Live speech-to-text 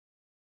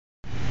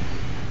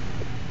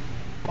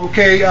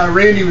Okay,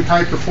 Randy with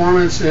High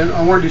Performance, and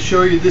I wanted to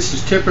show you this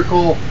is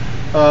typical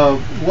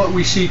of what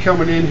we see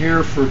coming in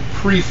here for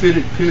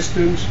pre-fitted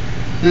pistons.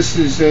 This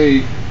is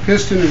a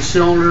piston and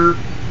cylinder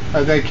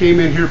that came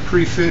in here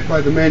pre-fit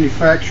by the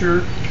manufacturer.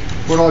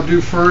 What I'll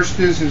do first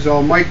is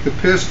I'll mic the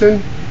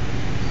piston.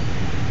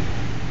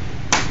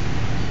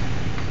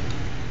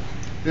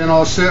 Then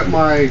I'll set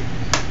my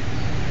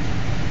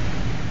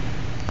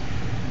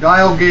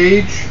dial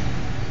gauge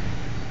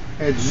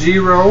at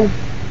 0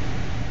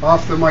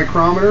 off the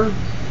micrometer.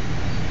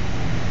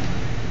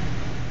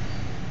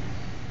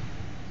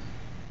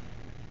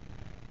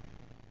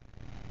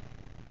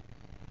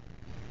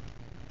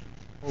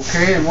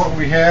 Okay, and what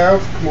we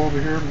have, come over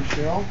here,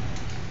 Michelle,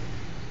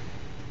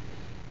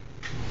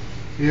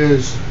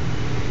 is,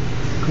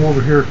 come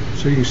over here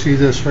so you can see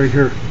this right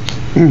here.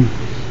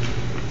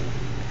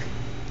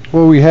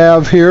 What we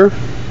have here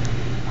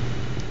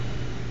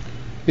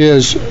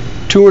is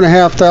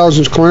 2.5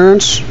 thousandths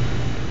clearance,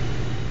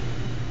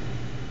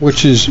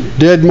 which is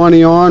dead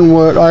money on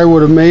what I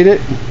would have made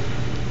it.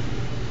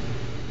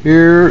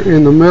 Here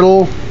in the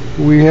middle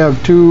we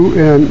have 2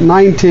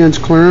 9/10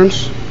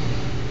 clearance.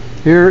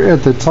 Here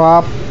at the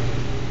top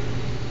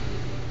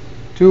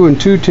 2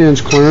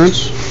 2/10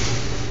 clearance.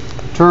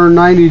 Turn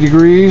 90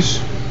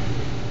 degrees.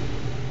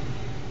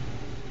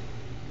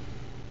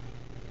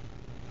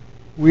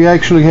 We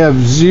actually have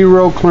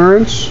 0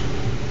 clearance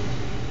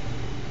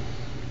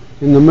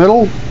in the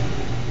middle.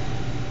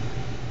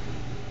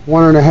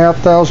 1.5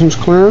 thousandths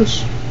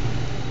clearance,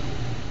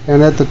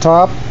 and at the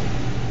top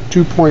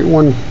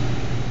 2.1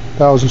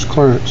 thousandths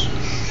clearance.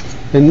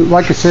 And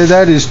like I said,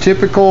 that is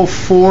typical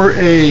for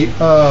a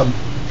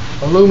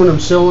aluminum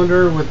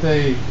cylinder with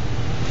a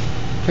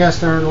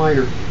cast iron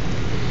liner.